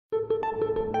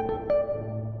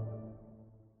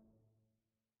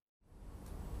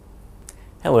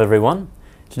Hello everyone.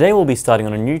 Today we'll be starting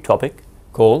on a new topic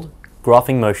called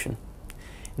graphing motion.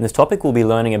 In this topic we'll be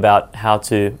learning about how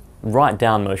to write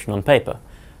down motion on paper.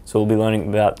 So we'll be learning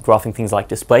about graphing things like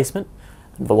displacement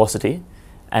and velocity,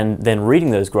 and then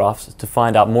reading those graphs to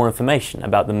find out more information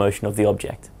about the motion of the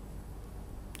object.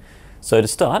 So to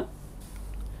start,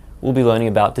 we'll be learning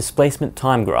about displacement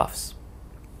time graphs.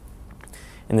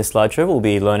 In this slideshow we'll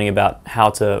be learning about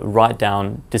how to write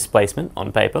down displacement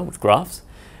on paper with graphs,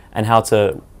 and how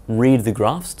to read the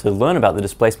graphs to learn about the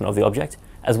displacement of the object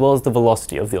as well as the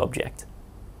velocity of the object.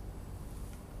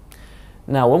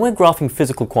 Now, when we're graphing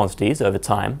physical quantities over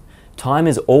time, time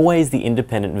is always the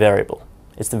independent variable.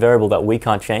 It's the variable that we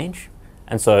can't change,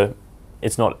 and so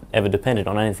it's not ever dependent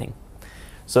on anything.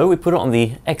 So we put it on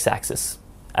the x-axis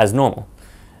as normal.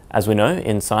 As we know,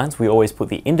 in science we always put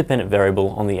the independent variable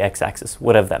on the x-axis,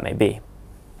 whatever that may be.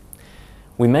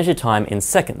 We measure time in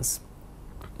seconds,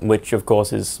 which of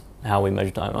course is how we measure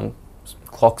time on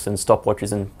clocks and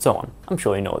stopwatches and so on. I'm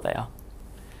sure you know what they are.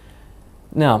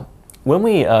 Now, when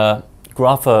we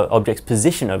graph an object's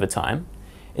position over time,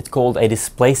 it's called a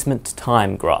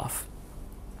displacement-time graph.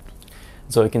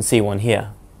 So you can see one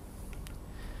here.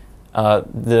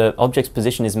 The object's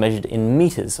position is measured in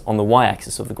meters on the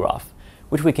y-axis of the graph,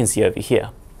 which we can see over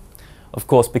here. Of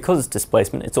course, because it's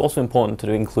displacement, it's also important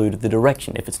to include the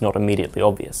direction if it's not immediately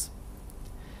obvious.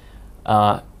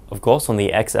 Of course, on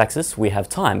the x-axis we have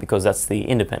time because that's the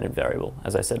independent variable,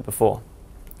 as I said before.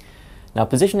 Now,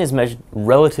 position is measured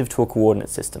relative to a coordinate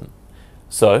system.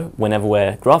 So, whenever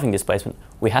we're graphing displacement,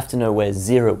 we have to know where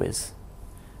 0 is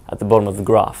at the bottom of the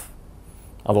graph.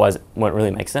 Otherwise, it won't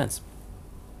really make sense.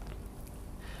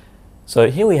 So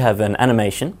here we have an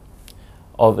animation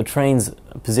of a train's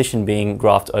position being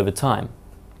graphed over time.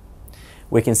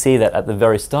 We can see that at the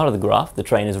very start of the graph, the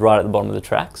train is right at the bottom of the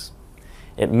tracks.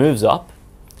 It moves up,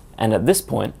 and at this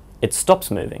point it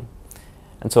stops moving,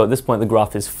 and so at this point the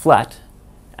graph is flat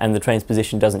and the train's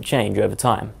position doesn't change over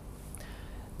time.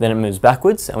 Then it moves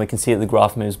backwards, and we can see that the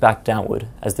graph moves back downward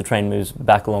as the train moves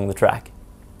back along the track.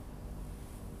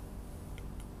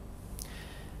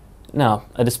 Now,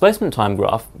 a displacement time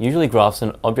graph usually graphs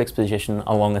an object's position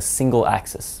along a single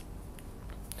axis,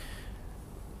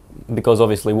 because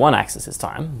obviously one axis is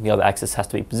time, the other axis has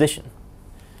to be position.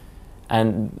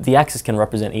 And the axis can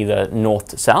represent either north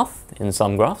to south in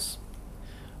some graphs,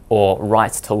 or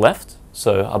right to left,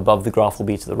 so above the graph will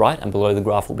be to the right and below the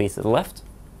graph will be to the left,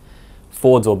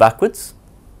 forwards or backwards,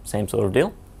 same sort of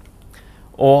deal,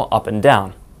 or up and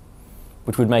down,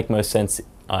 which would make most sense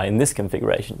in this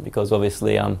configuration, because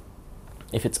obviously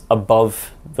if it's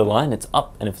above the line it's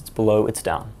up, and if it's below it's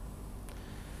down.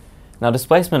 Now,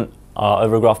 displacement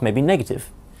over a graph may be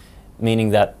negative, meaning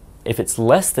that if it's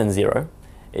less than 0,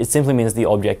 it simply means the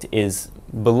object is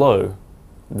below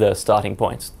the starting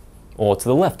point, or to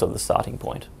the left of the starting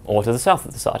point, or to the south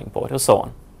of the starting point, or so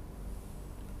on.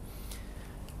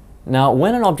 Now,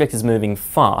 when an object is moving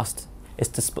fast, its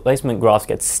displacement graphs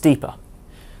get steeper.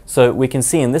 So we can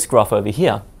see in this graph over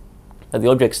here that the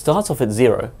object starts off at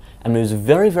 0 and moves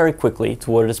very, very quickly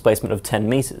toward a displacement of 10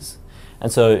 meters.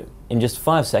 And so in just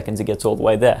 5 seconds it gets all the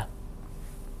way there.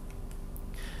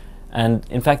 And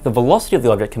in fact, the velocity of the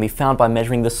object can be found by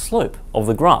measuring the slope of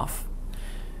the graph,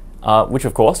 which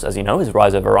of course, as you know, is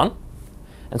rise over run.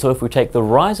 And so if we take the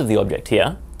rise of the object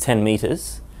here, 10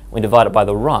 meters, we divide it by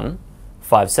the run,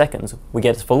 5 seconds, we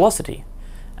get its velocity.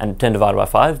 And 10 divided by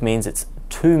 5 means it's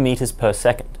 2 meters per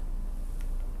second.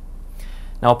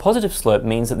 Now, a positive slope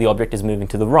means that the object is moving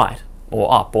to the right,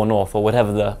 or up, or north, or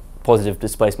whatever the positive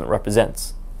displacement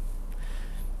represents.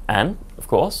 And, of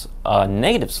course, a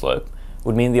negative slope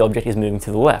would mean the object is moving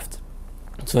to the left.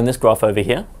 So in this graph over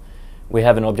here, we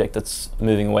have an object that's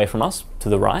moving away from us to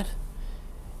the right.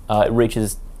 It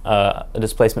reaches a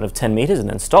displacement of 10 meters and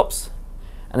then stops,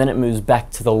 and then it moves back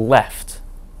to the left,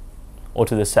 or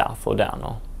to the south, or down,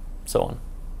 or so on.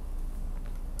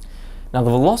 Now, the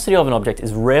velocity of an object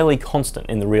is rarely constant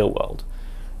in the real world.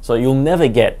 So you'll never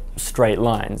get straight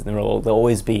lines in the real world. There'll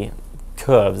always be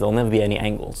curves, there'll never be any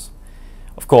angles.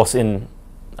 Of course, in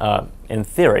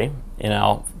theory, in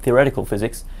our theoretical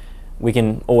physics, we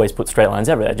can always put straight lines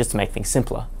everywhere just to make things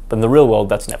simpler. But in the real world,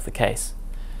 that's never the case.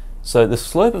 So the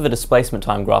slope of a displacement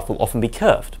time graph will often be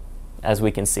curved, as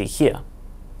we can see here.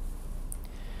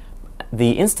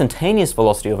 The instantaneous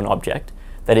velocity of an object,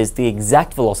 that is the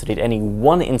exact velocity at any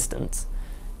one instant,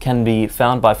 can be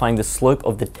found by finding the slope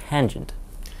of the tangent.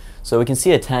 So we can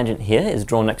see a tangent here is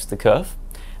drawn next to the curve,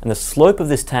 and the slope of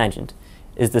this tangent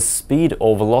is the speed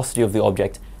or velocity of the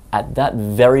object at that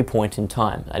very point in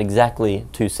time, at exactly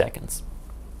 2 seconds.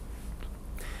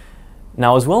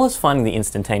 Now, as well as finding the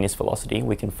instantaneous velocity,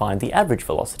 we can find the average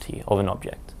velocity of an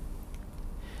object.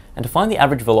 And to find the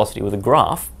average velocity with a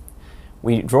graph,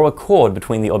 we draw a chord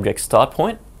between the object's start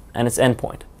point and its end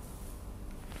point.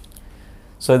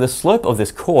 So the slope of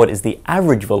this chord is the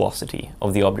average velocity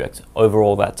of the object over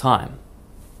all that time.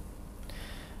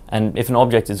 And if an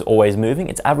object is always moving,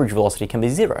 its average velocity can be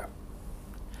 0.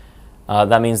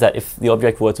 That means that if the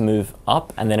object were to move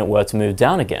up and then it were to move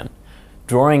down again,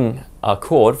 drawing a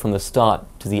chord from the start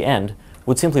to the end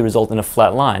would simply result in a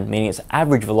flat line, meaning its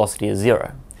average velocity is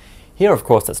 0. Here, of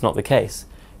course, that's not the case.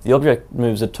 The object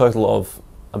moves a total of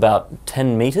about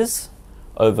 10 meters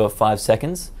over 5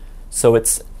 seconds, so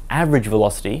its average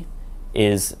velocity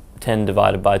is 10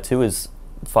 divided by 2 is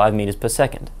 5 meters per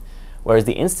second. Whereas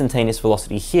the instantaneous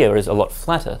velocity here is a lot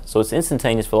flatter, so its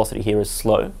instantaneous velocity here is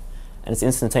slow, and its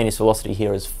instantaneous velocity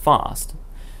here is fast,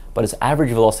 but its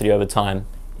average velocity over time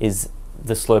is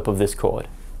the slope of this chord.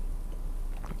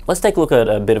 Let's take a look at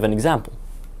a bit of an example.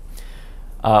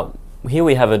 Here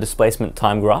we have a displacement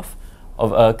time graph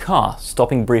of a car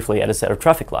stopping briefly at a set of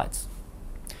traffic lights.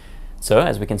 So,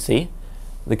 as we can see,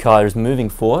 the car is moving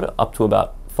forward up to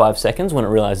about 5 seconds when it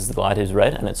realizes the light is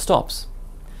red and it stops.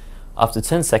 After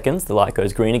 10 seconds, the light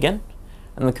goes green again,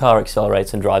 and the car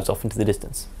accelerates and drives off into the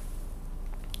distance.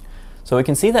 So we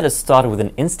can see that it started with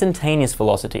an instantaneous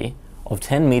velocity of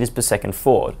 10 meters per second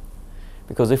forward,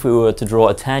 because if we were to draw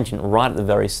a tangent right at the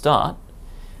very start,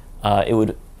 it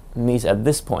would meet at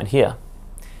this point here.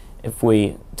 If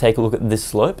we take a look at this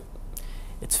slope,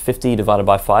 it's 50 divided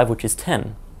by 5, which is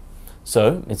 10.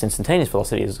 So its instantaneous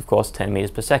velocity is, of course, 10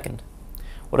 meters per second.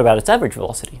 What about its average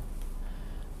velocity?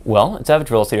 Well, its average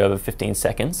velocity over 15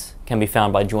 seconds can be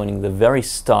found by joining the very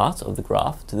start of the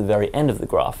graph to the very end of the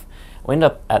graph. We end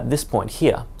up at this point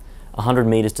here, 100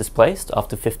 meters displaced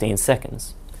after 15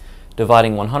 seconds.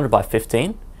 Dividing 100 by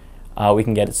 15, we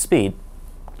can get its speed.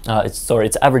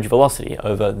 Its average velocity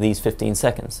over these 15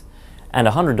 seconds. And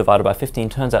 100 divided by 15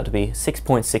 turns out to be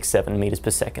 6.67 meters per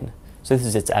second. So this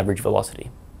is its average velocity.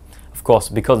 Of course,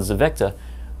 because it's a vector,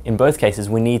 in both cases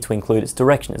we need to include its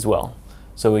direction as well.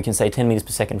 So we can say 10 meters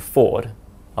per second forward,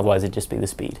 otherwise it'd just be the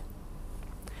speed.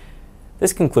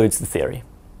 This concludes the theory.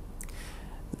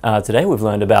 Today we've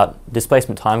learned about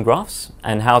displacement time graphs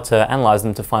and how to analyze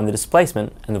them to find the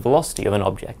displacement and the velocity of an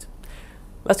object.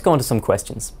 Let's go on to some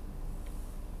questions.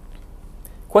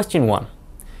 Question 1.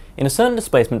 In a certain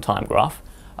displacement time graph,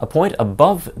 a point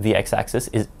above the x-axis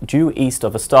is due east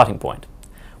of a starting point.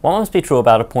 What must be true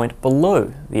about a point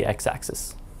below the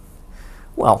x-axis?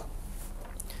 Well,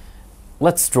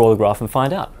 let's draw the graph and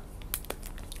find out.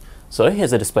 So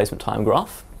here's a displacement time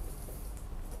graph.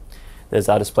 There's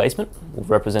our displacement, we'll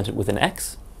represent it with an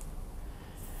x.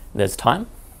 There's time.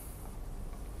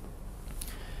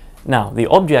 Now, the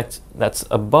object that's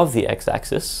above the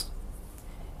x-axis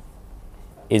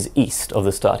is east of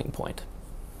the starting point.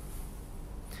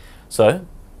 So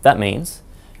that means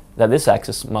that this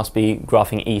axis must be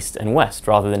graphing east and west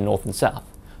rather than north and south.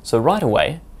 So right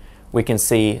away, we can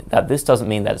see that this doesn't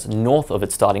mean that it's north of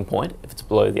its starting point if it's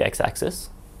below the x-axis,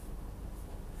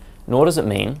 nor does it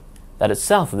mean that it's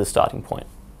south of the starting point.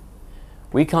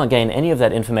 We can't gain any of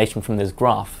that information from this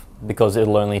graph because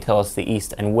it'll only tell us the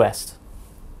east and west.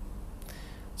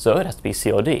 So it has to be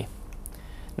C or D.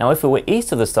 Now if it were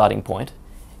east of the starting point,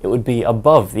 it would be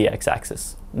above the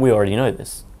x-axis. We already know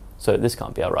this, so this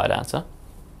can't be our right answer.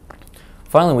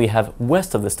 Finally, we have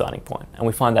west of the starting point, and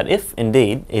we find that if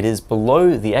indeed it is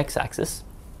below the x-axis,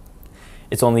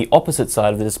 it's on the opposite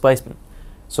side of the displacement.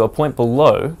 So a point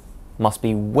below must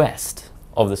be west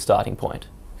of the starting point.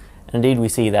 And indeed we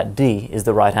see that D is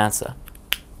the right answer.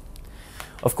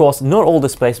 Of course, not all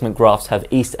displacement graphs have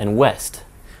east and west.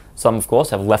 Some, of course,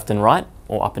 have left and right,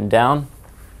 or up and down,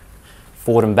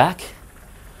 forward and back,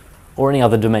 or any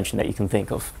other dimension that you can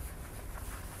think of.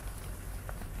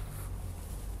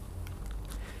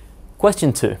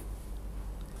 Question 2.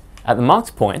 At the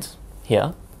marked point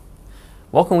here,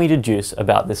 what can we deduce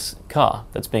about this car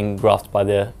that's being graphed by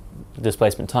the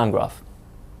displacement time graph?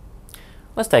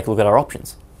 Let's take a look at our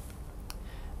options.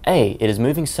 A, it is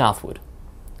moving southward.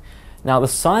 Now the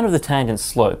sign of the tangent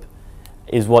slope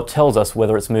is what tells us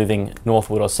whether it's moving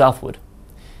northward or southward.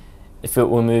 If it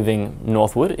were moving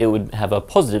northward, it would have a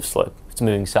positive slope. If it's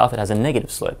moving south, it has a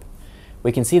negative slope.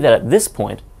 We can see that at this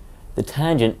point, the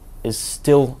tangent is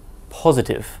still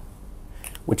positive,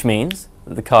 which means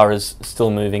that the car is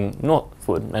still moving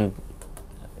northward, and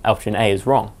option A is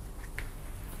wrong.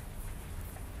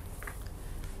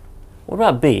 What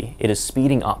about B? It is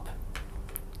speeding up.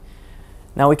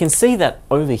 Now we can see that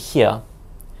over here,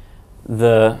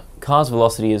 the car's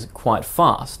velocity is quite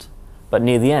fast, but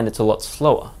near the end it's a lot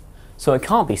slower. So it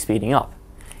can't be speeding up.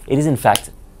 It is in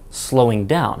fact slowing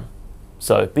down.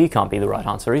 So B can't be the right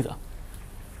answer either.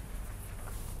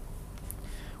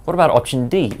 What about option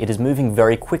D? It is moving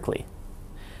very quickly.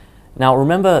 Now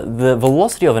remember, the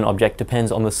velocity of an object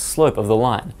depends on the slope of the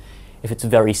line. If it's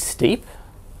very steep,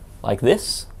 like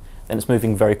this, then it's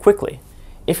moving very quickly.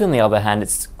 If on the other hand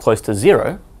it's close to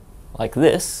zero, like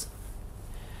this,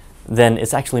 then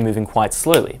it's actually moving quite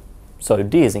slowly. So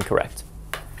D is incorrect.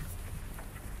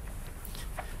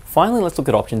 Finally, let's look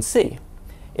at option C.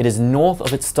 It is north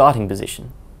of its starting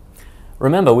position.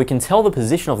 Remember, we can tell the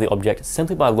position of the object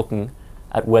simply by looking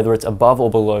at whether it's above or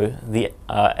below the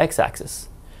x-axis.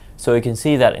 So we can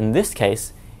see that in this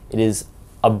case, it is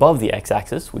above the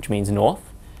x-axis, which means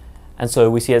north, and so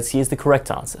we see that C is the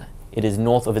correct answer. It is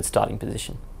north of its starting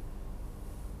position.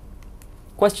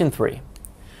 Question 3.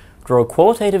 Draw a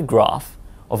qualitative graph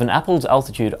of an apple's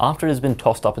altitude after it has been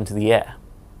tossed up into the air.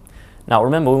 Now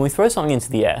remember, when we throw something into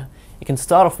the air, it can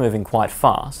start off moving quite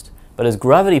fast, but as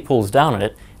gravity pulls down on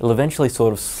it, it'll eventually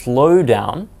sort of slow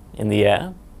down in the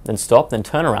air, then stop, then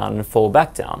turn around and fall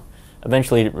back down,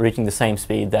 eventually reaching the same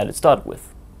speed that it started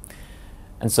with.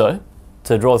 And so,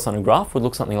 to draw this on a graph would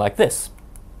look something like this.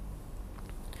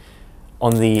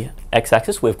 On the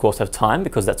x-axis, we of course have time,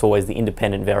 because that's always the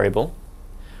independent variable.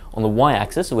 On the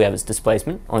y-axis, we have its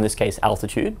displacement, or in this case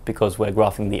altitude, because we're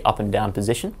graphing the up and down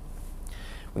position.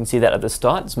 We can see that at the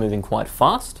start it's moving quite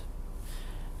fast.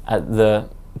 At the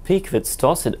peak of its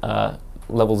toss, it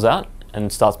levels out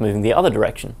and starts moving the other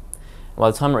direction.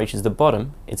 By the time it reaches the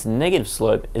bottom, its negative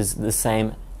slope is the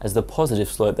same as the positive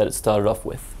slope that it started off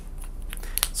with.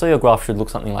 So your graph should look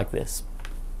something like this.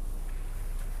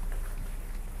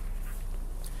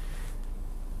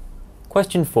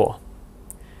 Question 4.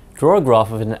 Draw a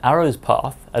graph of an arrow's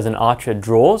path as an archer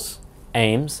draws,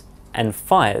 aims, and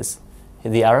fires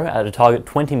the arrow at a target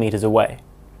 20 meters away.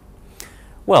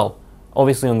 Well,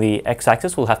 obviously on the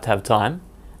x-axis we'll have to have time,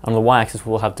 and on the y-axis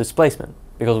we'll have displacement.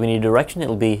 Because we need direction,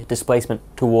 it'll be displacement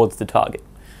towards the target.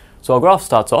 So our graph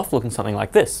starts off looking something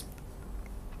like this,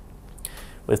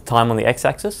 with time on the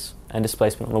x-axis and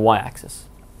displacement on the y-axis.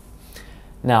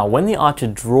 Now, when the archer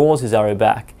draws his arrow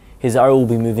back, his arrow will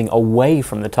be moving away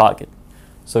from the target.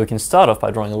 So we can start off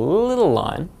by drawing a little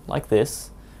line, like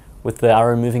this, with the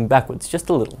arrow moving backwards, just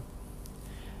a little.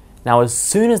 Now, as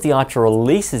soon as the archer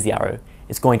releases the arrow,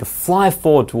 it's going to fly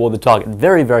forward toward the target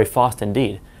very, very fast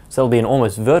indeed. So it'll be an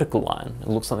almost vertical line.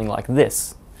 It'll look something like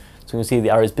this. So you can see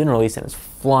the arrow has been released and it's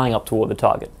flying up toward the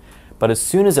target. But as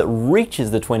soon as it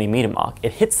reaches the 20-meter mark,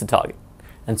 it hits the target,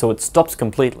 and so it stops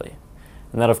completely.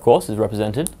 And that, of course, is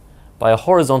represented by a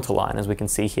horizontal line, as we can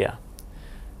see here.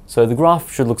 So the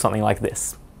graph should look something like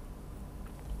this.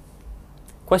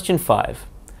 Question 5.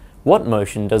 What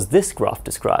motion does this graph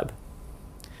describe?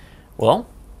 Well,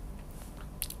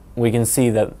 we can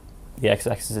see that the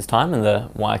x-axis is time and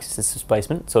the y-axis is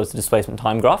displacement, so it's a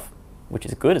displacement-time graph, which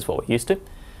is good, it's what we're used to.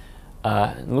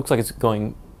 It looks like it's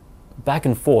going back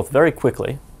and forth very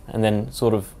quickly, and then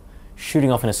sort of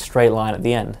shooting off in a straight line at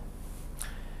the end.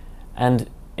 And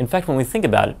in fact, when we think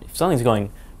about it, if something's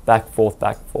going back, forth,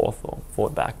 or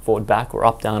forward, back, or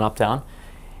up, down,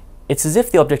 it's as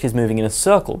if the object is moving in a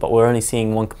circle, but we're only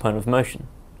seeing one component of motion.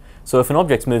 So if an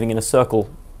object's moving in a circle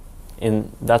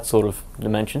in that sort of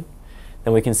dimension,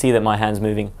 then we can see that my hand's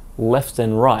moving left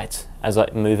and right as I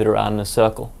move it around in a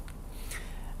circle.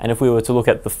 And if we were to look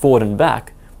at the forward and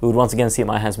back, we would once again see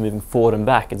my hand's moving forward and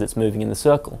back as it's moving in the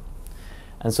circle.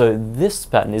 And so this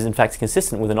pattern is in fact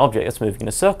consistent with an object that's moving in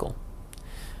a circle.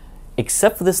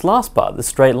 Except for this last part, the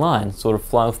straight line sort of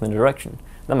flying off in the direction.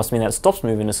 That must mean that it stops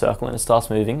moving in a circle and it starts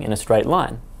moving in a straight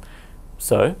line.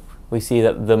 So we see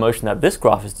that the motion that this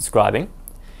graph is describing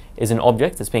is an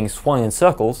object that's being swung in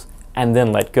circles and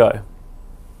then let go.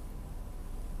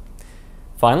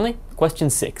 Finally, question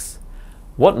 6.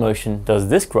 What motion does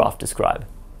this graph describe?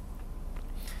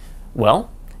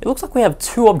 Well, it looks like we have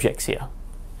two objects here.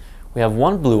 We have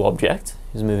one blue object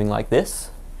who's moving like this,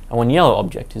 and one yellow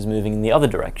object who's moving in the other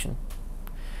direction.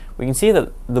 We can see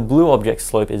that the blue object's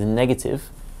slope is negative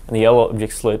and the yellow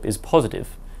object's slope is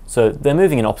positive. So they're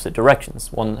moving in opposite directions.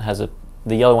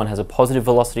 The yellow one has a positive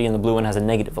velocity and the blue one has a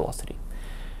negative velocity.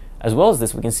 As well as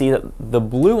this, we can see that the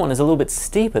blue one is a little bit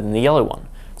steeper than the yellow one,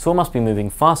 so it must be moving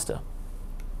faster.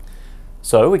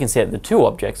 So we can see that the two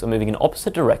objects are moving in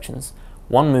opposite directions,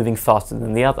 one moving faster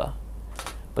than the other.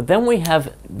 But then we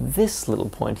have this little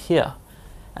point here,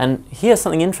 and here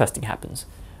something interesting happens.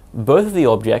 Both of the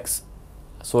objects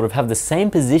sort of have the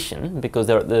same position because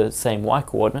they're at the same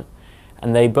y-coordinate,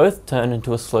 and they both turn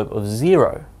into a slope of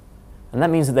 0. And that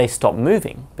means that they stop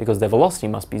moving because their velocity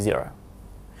must be 0.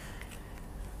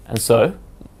 And so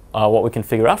what we can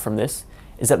figure out from this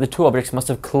is that the two objects must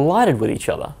have collided with each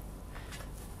other,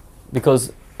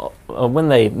 because when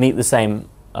they meet the same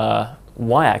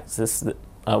y-axis,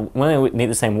 when they meet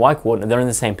the same y-coordinate, they're in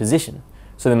the same position,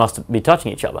 so they must be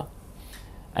touching each other.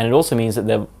 And it also means that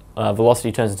their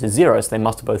velocity turns into 0, so they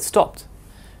must have both stopped.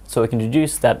 So we can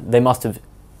deduce that they must have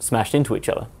smashed into each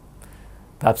other,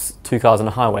 perhaps two cars on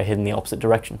a highway heading in the opposite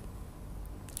direction.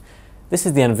 This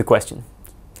is the end of the question.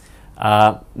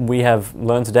 We have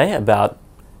learned today about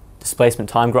displacement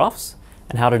time graphs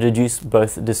and how to deduce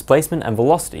both displacement and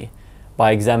velocity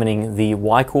by examining the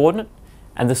y-coordinate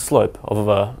and the slope of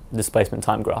a displacement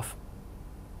time graph.